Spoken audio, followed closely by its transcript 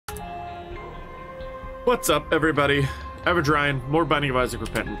What's up, everybody? Average Ryan, more Binding of Isaac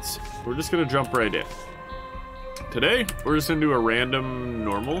Repentance. We're just gonna jump right in. Today, we're just gonna do a random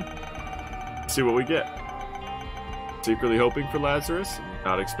normal. See what we get. Secretly hoping for Lazarus,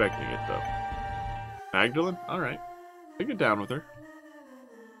 not expecting it though. Magdalene? Alright. I get down with her.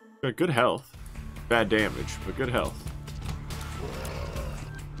 Got good health. Bad damage, but good health.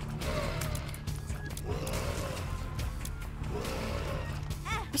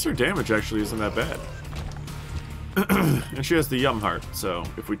 I guess her damage actually isn't that bad. And she has the Yum Heart, so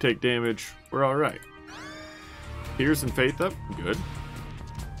if we take damage, we're alright. Tears and Faith up? Good.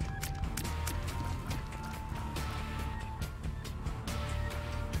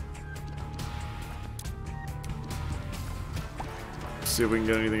 Let's see if we can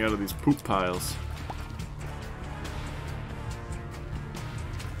get anything out of these poop piles.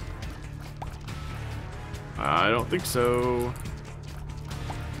 I don't think so.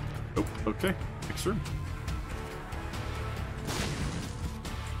 Nope. Okay. Next room.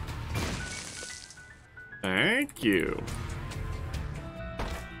 Thank you.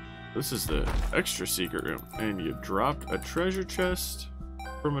 This is the extra secret room. And you dropped a treasure chest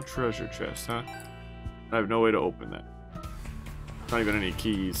from a treasure chest, huh? I have no way to open that. Not even any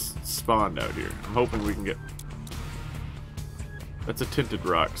keys spawned out here. I'm hoping we can get... That's a tinted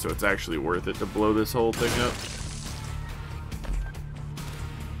rock, so it's actually worth it to blow this whole thing up.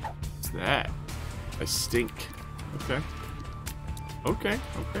 What's that? I stink. Okay. Okay,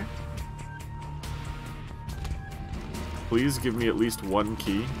 okay. Please give me at least one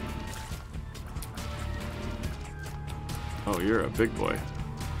key. Oh, you're a big boy.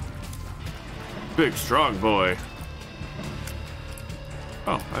 Big, strong boy.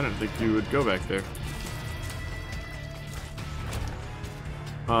 Oh, I didn't think you would go back there.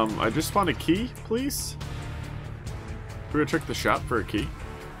 I just want a key, please. We're gonna check the shop for a key.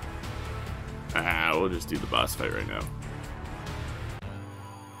 Ah, we'll just do the boss fight right now.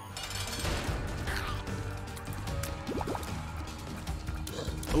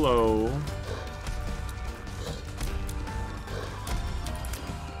 Hello.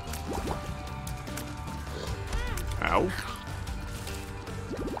 Ow.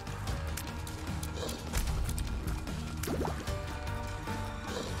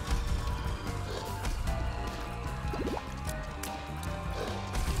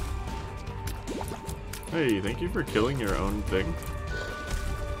 Hey, thank you for killing your own thing.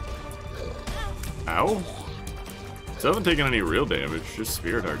 Ow. So I haven't taken any real damage, just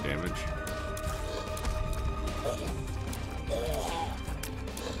spirit heart damage.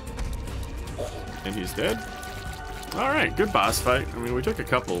 And he's dead? Alright, good boss fight. I mean, we took a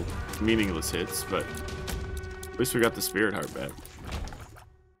couple meaningless hits, but at least we got the spirit heart back.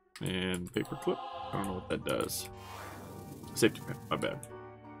 And paperclip. I don't know what that does. Safety pin, my bad.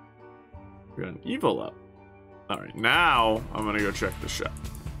 We got an evil up. Alright, now I'm gonna go check the shop.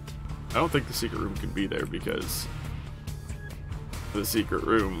 I don't think the secret room can be there because the secret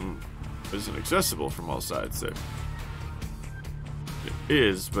room isn't accessible from all sides there. It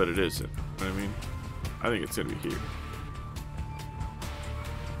is, but it isn't. You know what I mean? I think it's gonna be here.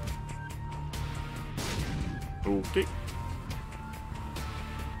 Okay.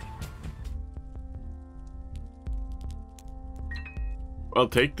 I'll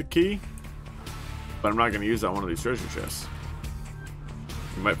take the key, but I'm not gonna use that on one of these treasure chests.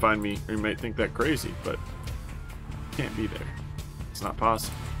 You might find me, or you might think that crazy, but it can't be there. It's not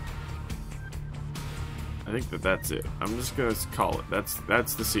possible. I think that's it. I'm just gonna call it.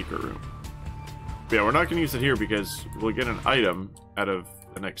 That's the secret room. But yeah, we're not gonna use it here because we'll get an item out of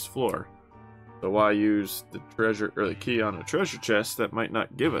the next floor. So why use the treasure or the key on a treasure chest that might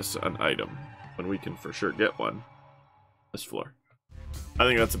not give us an item when we can for sure get one this floor? I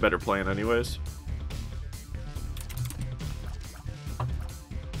think that's a better plan anyways.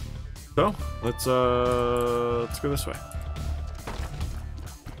 So let's go this way.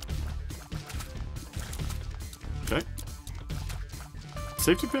 Okay.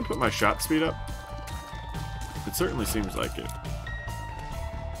 Safety pin put my shot speed up? It certainly seems like it.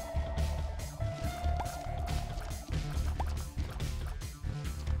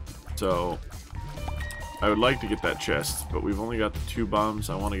 So I would like to get that chest, but we've only got the 2 bombs.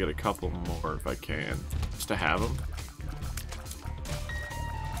 I want to get a couple more if I can, just to have them.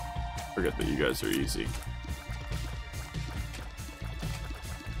 Forget that you guys are easy.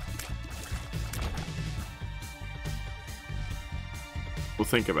 We'll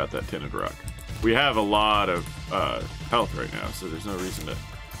think about that tinted rock. We have a lot of health right now, so there's no reason to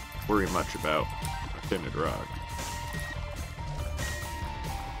worry much about a tinted rock.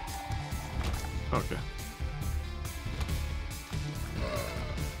 Okay.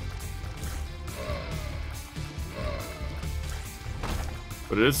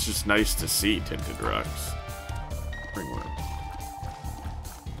 But it is just nice to see tinted rocks. Ringworm.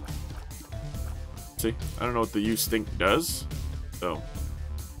 See? I don't know what the use stink does. So.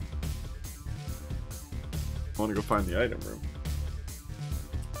 I want to go find the item room.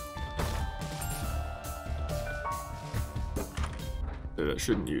 I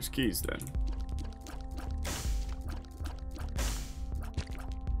shouldn't use keys then.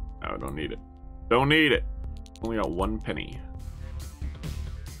 No, I don't need it. Don't need it. Only got 1 penny.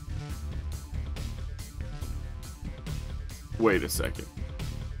 Wait a second.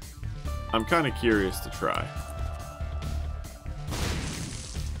 I'm kind of curious to try.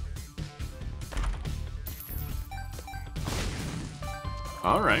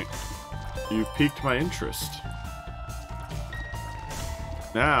 Alright. You've piqued my interest.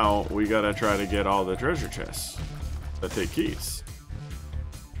 Now, we gotta try to get all the treasure chests that take keys.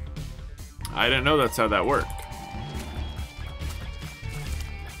 I didn't know that's how that worked.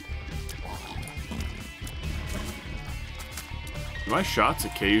 Do my shots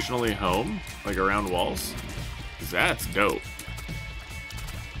occasionally home? Like around walls? 'Cause that's dope.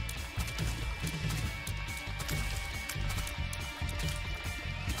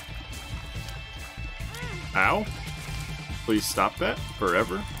 Ow. Please stop that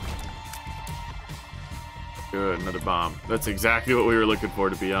forever. Good, another bomb. That's exactly what we were looking for,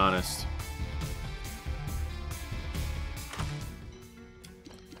 to be honest.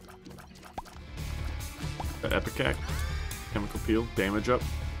 The Epicac. Chemical peel, damage up.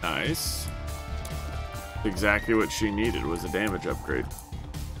 Nice. Exactly what she needed was a damage upgrade.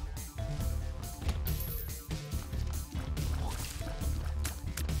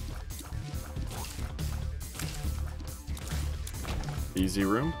 Easy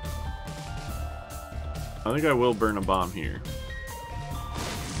room. I think I will burn a bomb here.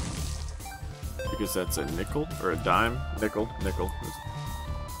 Because that's a nickel or a dime. Nickel.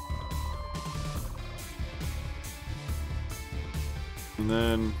 And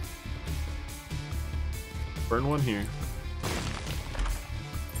then burn one here.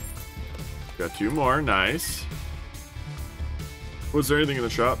 Got 2 more, nice. Was there anything in the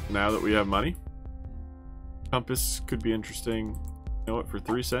shop now that we have money? Compass could be interesting. You know what, for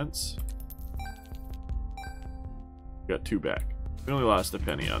 3 cents? Got 2 back. We only lost a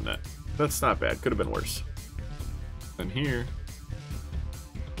penny on that. That's not bad, could have been worse. And here.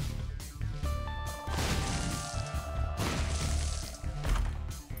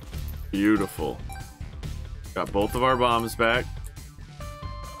 Beautiful. Got both of our bombs back.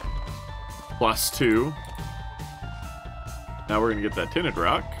 +2. Now we're gonna get that tinted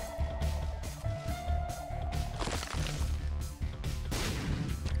rock.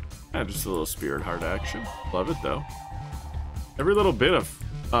 Yeah, just a little spirit heart action. Love it though. Every little bit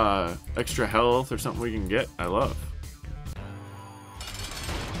of extra health or something we can get, I love.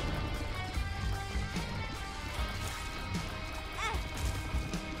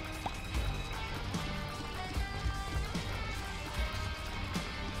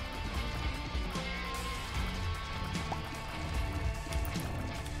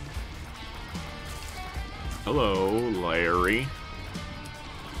 Hello, Larry.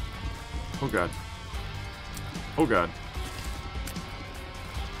 Oh god. Oh god.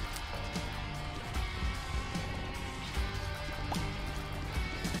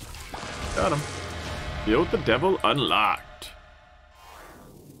 Got him. Deal with the devil unlocked.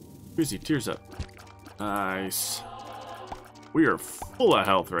 Crazy, tears up. Nice. We are full of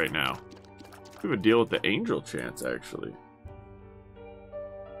health right now. We have a deal with the angel chance, actually.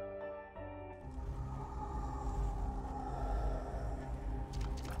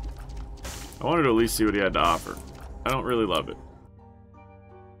 I wanted to at least see what he had to offer. I don't really love it.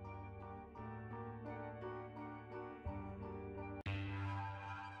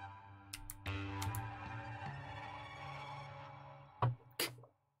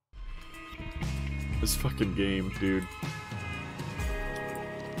 This fucking game, dude.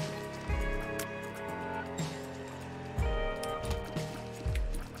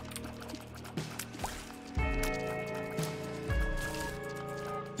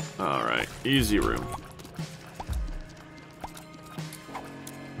 Alright, easy room.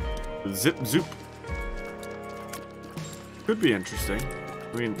 Zip zoop. Could be interesting.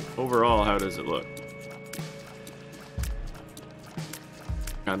 I mean, overall, how does it look?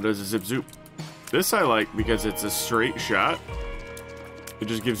 How does a zip zoop? This I like because it's a straight shot. It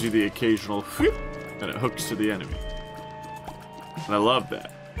just gives you the occasional whoop, and it hooks to the enemy. And I love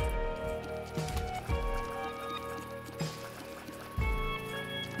that.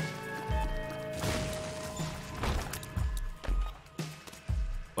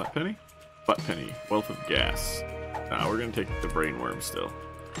 Butt penny? Butt penny. Wealth of gas. Nah, we're gonna take the brain worm still.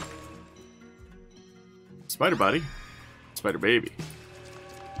 Spider body. Spider baby.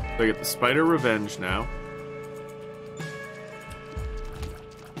 So I get the spider revenge now.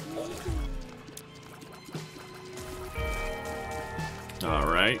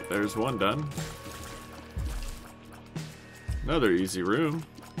 Alright, there's one done. Another easy room.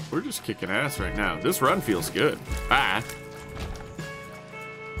 We're just kicking ass right now. This run feels good. Ah.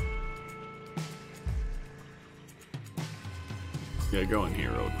 Yeah, go in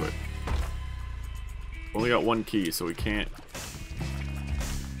here real quick. Only got one key, so we can't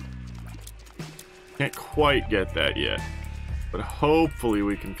quite get that yet. But hopefully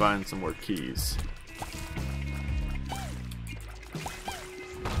we can find some more keys.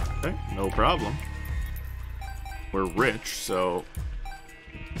 Okay, no problem. We're rich, so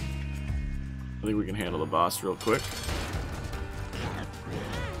I think we can handle the boss real quick.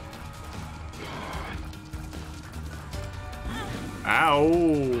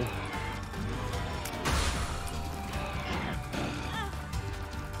 Ow!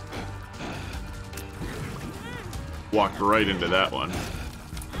 Walked right into that one.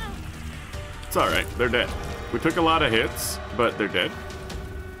 It's alright, they're dead. We took a lot of hits, but they're dead.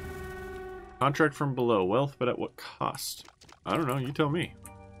 Contract from below. Wealth, but at what cost? I don't know, you tell me.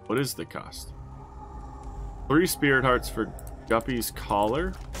 What is the cost? 3 spirit hearts for Guppy's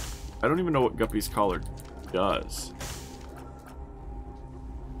collar? I don't even know what Guppy's collar does.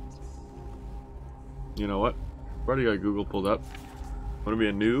 You know what? I've already got Google pulled up. I'm gonna be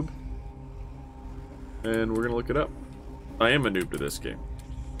a noob. And we're gonna look it up. I am a noob to this game.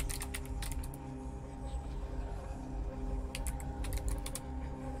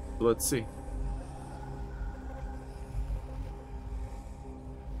 So let's see.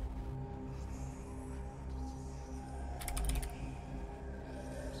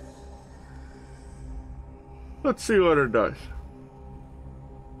 Let's see what it does.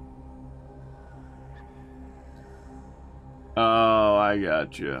 Oh, I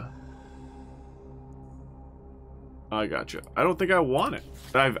gotcha. I gotcha. I don't think I want it.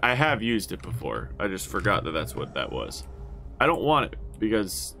 I have used it before. I just forgot that that's what that was. I don't want it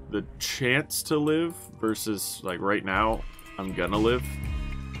because the chance to live versus like right now, I'm gonna live.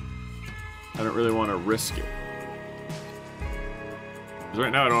 I don't really want to risk it. Because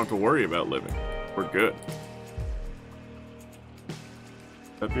right now I don't have to worry about living. We're good.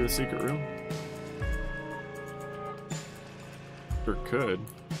 That'd be the secret room? Sure could.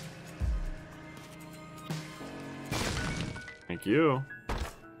 Thank you.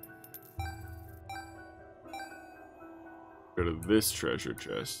 Go to this treasure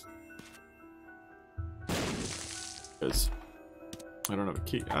chest. Because I don't have a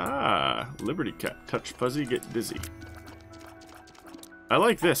key. Ah, Liberty Cat. Touch fuzzy, get dizzy. I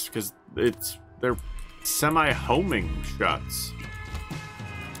like this because they're semi-homing shots.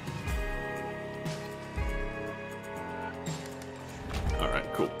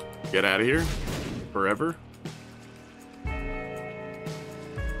 Alright, cool. Get out of here. Forever.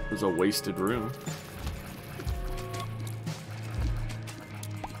 There's a wasted room.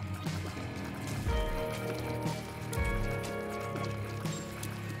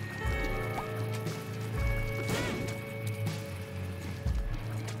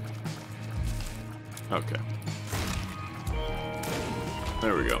 Okay.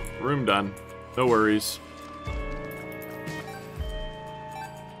 There we go. Room done. No worries.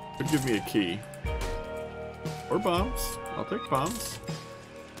 Could give me a key. Or bombs. I'll take bombs.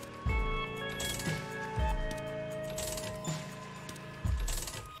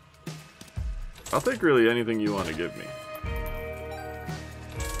 I'll take really anything you want to give me.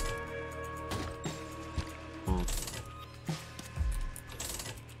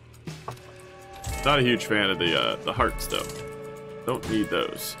 Not a huge fan of the hearts though. Don't need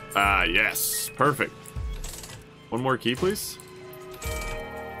those. Ah, yes, perfect. One more key, please.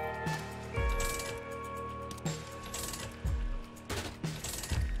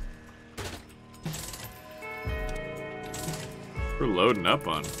 We're loading up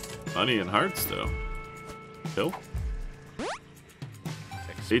on money and hearts though. Kill.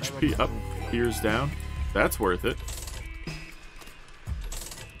 HP up, tears down. That's worth it.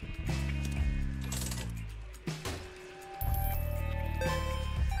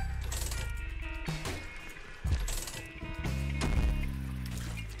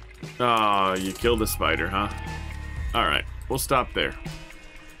 Oh, you killed the spider, huh? Alright, we'll stop there.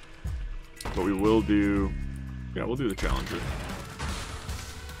 But we will do... Yeah, we'll do the challenger.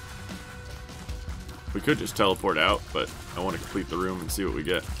 We could just teleport out, but I want to complete the room and see what we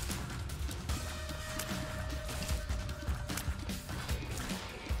get.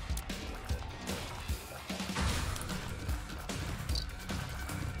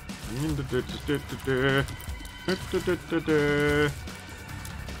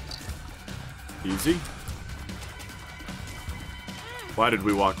 Easy. Why did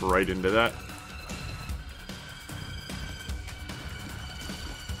we walk right into that?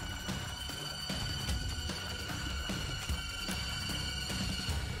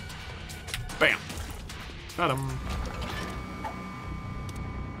 Bam! Got him.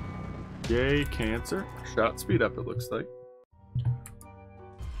 Yay, cancer. Shot speed up, it looks like.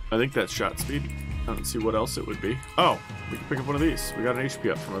 I think that's shot speed. I don't see what else it would be. Oh, we can pick up one of these. We got an HP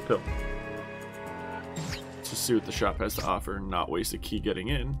up from a pill. Let's just see what the shop has to offer and not waste a key getting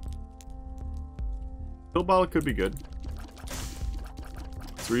in. Pill bottle could be good.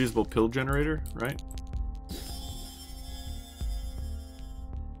 It's a reusable pill generator, right?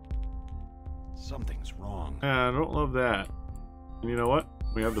 Something's wrong. I don't love that. And you know what?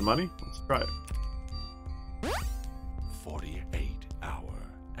 We have the money. Let's try it. 48-hour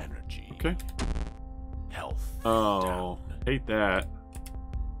energy. Okay. Health. Oh, down. hate that.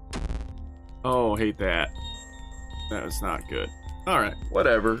 Oh, hate that. That is not good. Alright,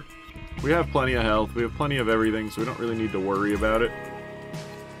 whatever. We have plenty of health. We have plenty of everything, so we don't really need to worry about it.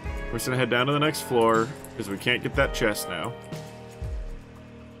 We're just gonna head down to the next floor, because we can't get that chest now.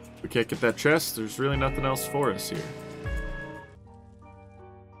 If we can't get that chest, there's really nothing else for us here.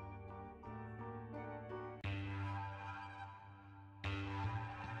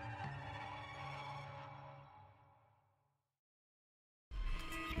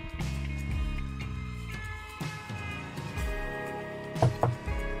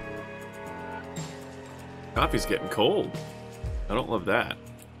 Coffee's getting cold. I don't love that.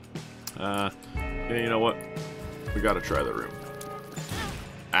 Yeah, you know what? We gotta try the room.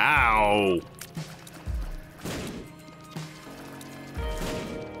 Ow!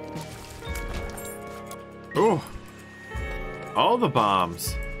 Oh! All the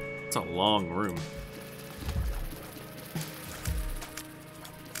bombs. It's a long room.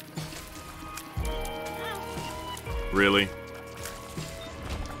 Really?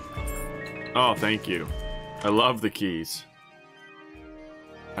 Oh, thank you. I love the keys.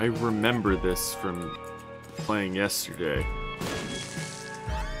 I remember this from playing yesterday.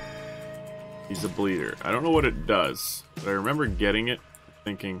 He's a bleeder. I don't know what it does, but I remember getting it,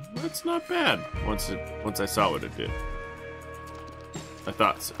 thinking, that's not bad, once I saw what it did. I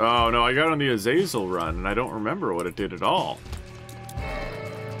thought, so. Oh no, I got on the Azazel run, and I don't remember what it did at all.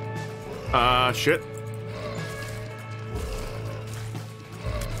 Shit.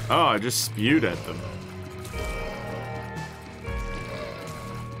 Oh, I just spewed at them.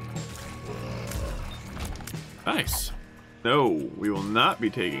 Nice. No, we will not be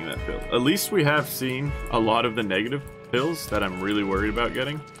taking that pill. At least we have seen a lot of the negative pills that I'm really worried about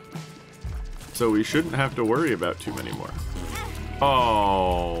getting. So we shouldn't have to worry about too many more.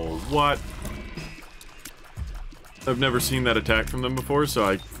 Oh, what? I've never seen that attack from them before,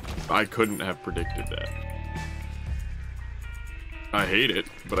 so I couldn't have predicted that. I hate it,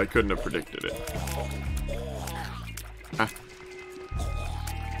 but I couldn't have predicted it. Ah.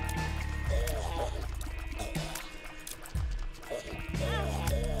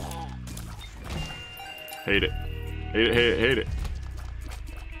 Hate it. Hate it, hate it, hate it.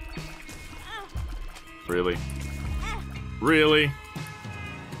 Really? Really?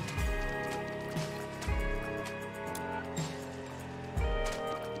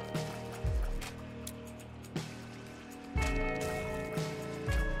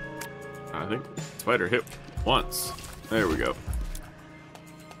 I think spider hit once. There we go.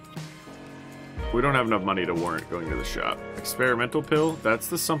 We don't have enough money to warrant going to the shop. Experimental pill? That's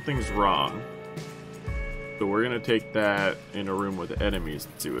the something's wrong. So we're gonna take that in a room with enemies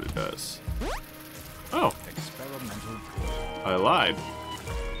and see what it does. Oh. Experimental. I lied.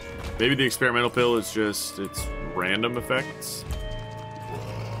 Maybe the experimental pill is just its random effects.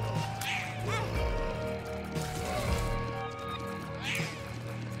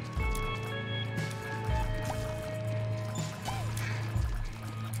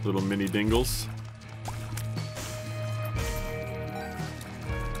 Little mini dingles.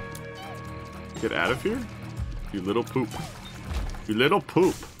 Get out of here, you little poop. You little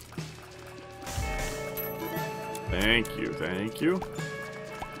poop. Thank you, thank you.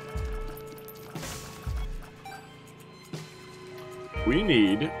 We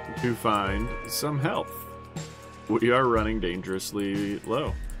need to find some health. We are running dangerously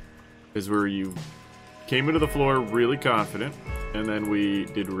low. Is where you came into the floor really confident, and then we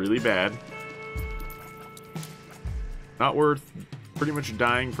did really bad. Not worth pretty much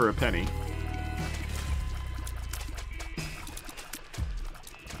dying for a penny.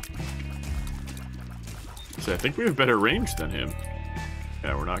 So I think we have better range than him.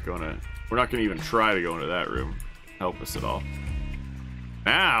 Yeah, we're not gonna even try to go into that room. Help us at all.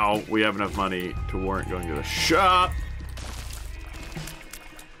 Now we have enough money to warrant going to the shop.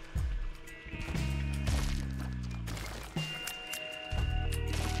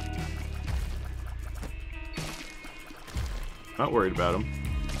 Not worried about him.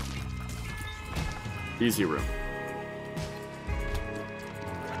 Easy room.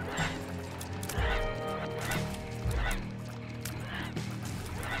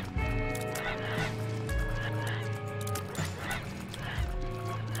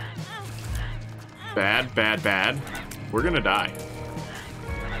 Bad, bad, bad. We're gonna die.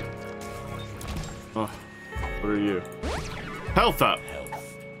 Oh, what are you? Health up.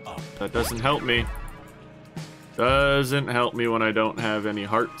 That doesn't help me. Doesn't help me when I don't have any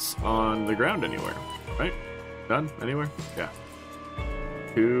hearts on the ground anywhere. Right? Done? Anywhere? Yeah.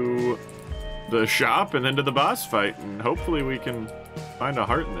 To the shop and then to the boss fight, and hopefully we can find a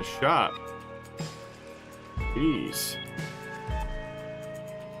heart in the shop. Jeez.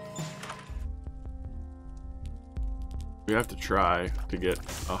 We have to try to get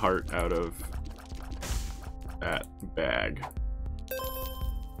a heart out of that bag.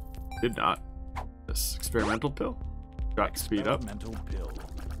 Did not. This experimental pill. Got speed up. Experimental pill.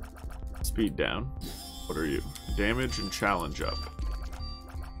 Speed down. What are you? Damage and challenge up.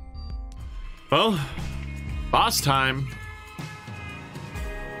 Well, boss time.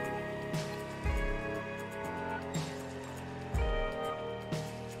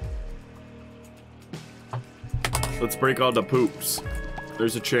 Let's break all the poops.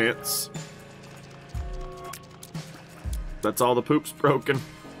 There's a chance. That's all the poops broken.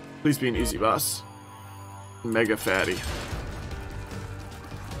 Please be an easy boss. Mega fatty.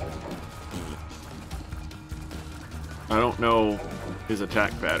 I don't know his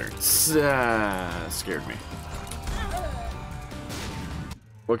attack pattern. Scared me.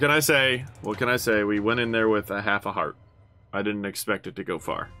 What can I say? What can I say? We went in there with a half a heart. I didn't expect it to go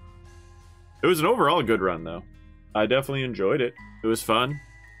far. It was an overall good run, though. I definitely enjoyed it. It was fun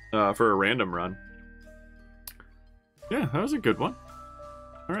for a random run. Yeah, that was a good one.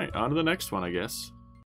 All right, on to the next one, I guess.